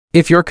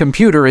If your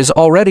computer is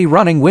already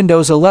running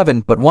Windows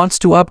 11 but wants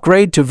to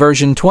upgrade to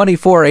version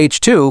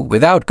 24H2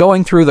 without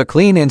going through the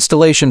clean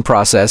installation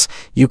process,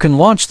 you can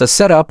launch the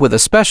setup with a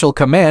special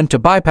command to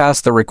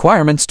bypass the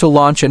requirements to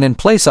launch an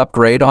in-place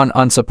upgrade on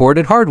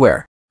unsupported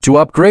hardware. To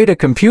upgrade a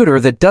computer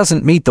that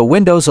doesn't meet the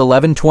Windows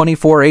 11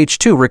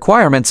 24H2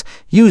 requirements,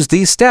 use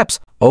these steps.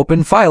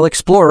 Open File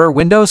Explorer,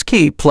 Windows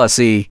key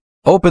 +E.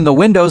 Open the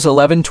Windows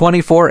 11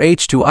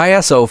 24H2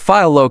 ISO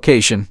file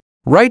location.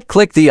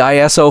 Right-click the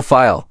ISO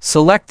file,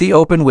 select the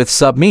Open with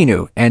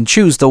submenu, and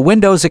choose the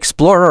Windows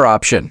Explorer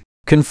option.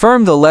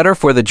 Confirm the letter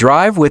for the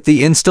drive with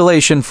the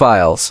installation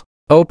files.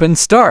 Open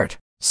Start.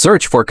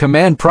 Search for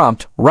command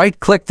prompt,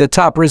 right-click the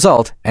top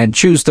result, and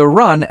choose the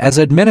Run as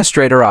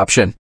Administrator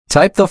option.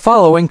 Type the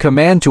following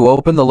command to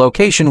open the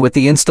location with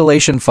the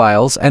installation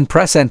files and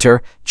press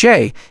Enter,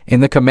 J. In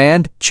the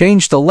command,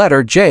 change the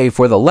letter J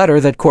for the letter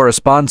that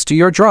corresponds to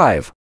your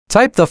drive.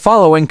 Type the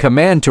following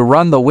command to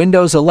run the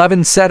Windows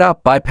 11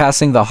 setup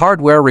bypassing the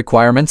hardware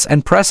requirements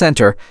and press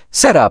Enter,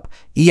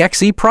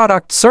 setup.exe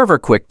product server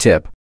quick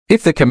tip.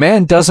 If the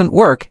command doesn't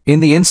work, in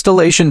the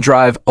installation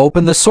drive,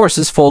 open the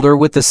sources folder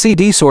with the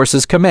cd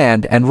sources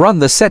command and run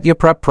the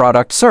setup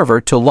product server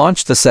to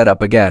launch the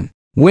setup again.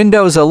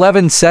 Windows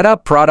 11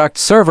 Setup Product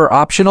Server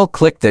optional.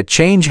 Click the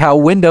Change How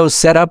Windows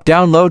Setup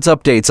Downloads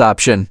Updates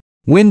option.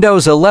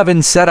 Windows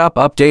 11 Setup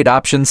Update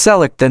option.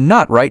 Select the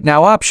Not Right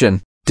Now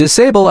option.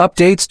 Disable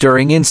updates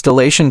during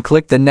installation.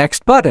 Click the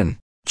Next button.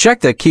 Check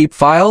the Keep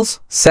Files,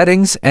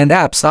 Settings, and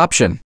Apps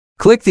option.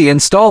 Click the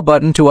Install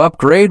button to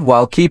upgrade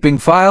while keeping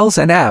files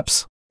and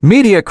apps.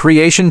 Media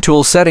Creation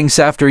Tool Settings.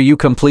 After you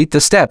complete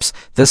the steps,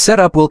 the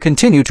setup will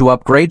continue to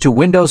upgrade to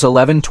Windows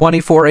 11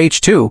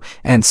 24H2,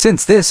 and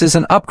since this is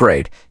an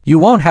upgrade, you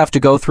won't have to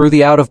go through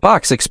the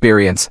out-of-box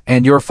experience,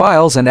 and your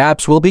files and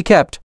apps will be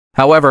kept.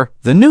 However,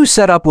 the new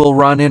setup will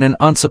run in an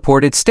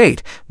unsupported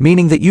state,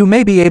 meaning that you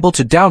may be able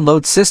to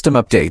download system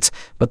updates,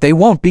 but they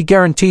won't be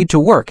guaranteed to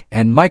work,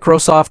 and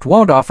Microsoft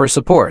won't offer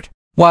support.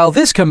 While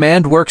this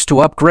command works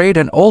to upgrade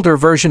an older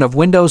version of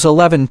Windows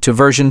 11 to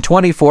version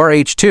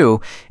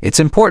 24H2,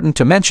 it's important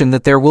to mention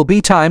that there will be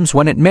times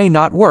when it may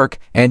not work,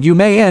 and you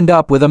may end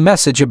up with a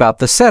message about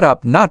the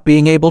setup not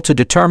being able to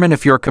determine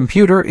if your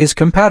computer is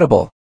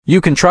compatible. You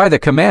can try the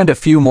command a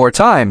few more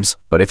times,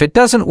 but if it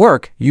doesn't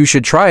work, you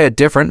should try a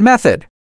different method.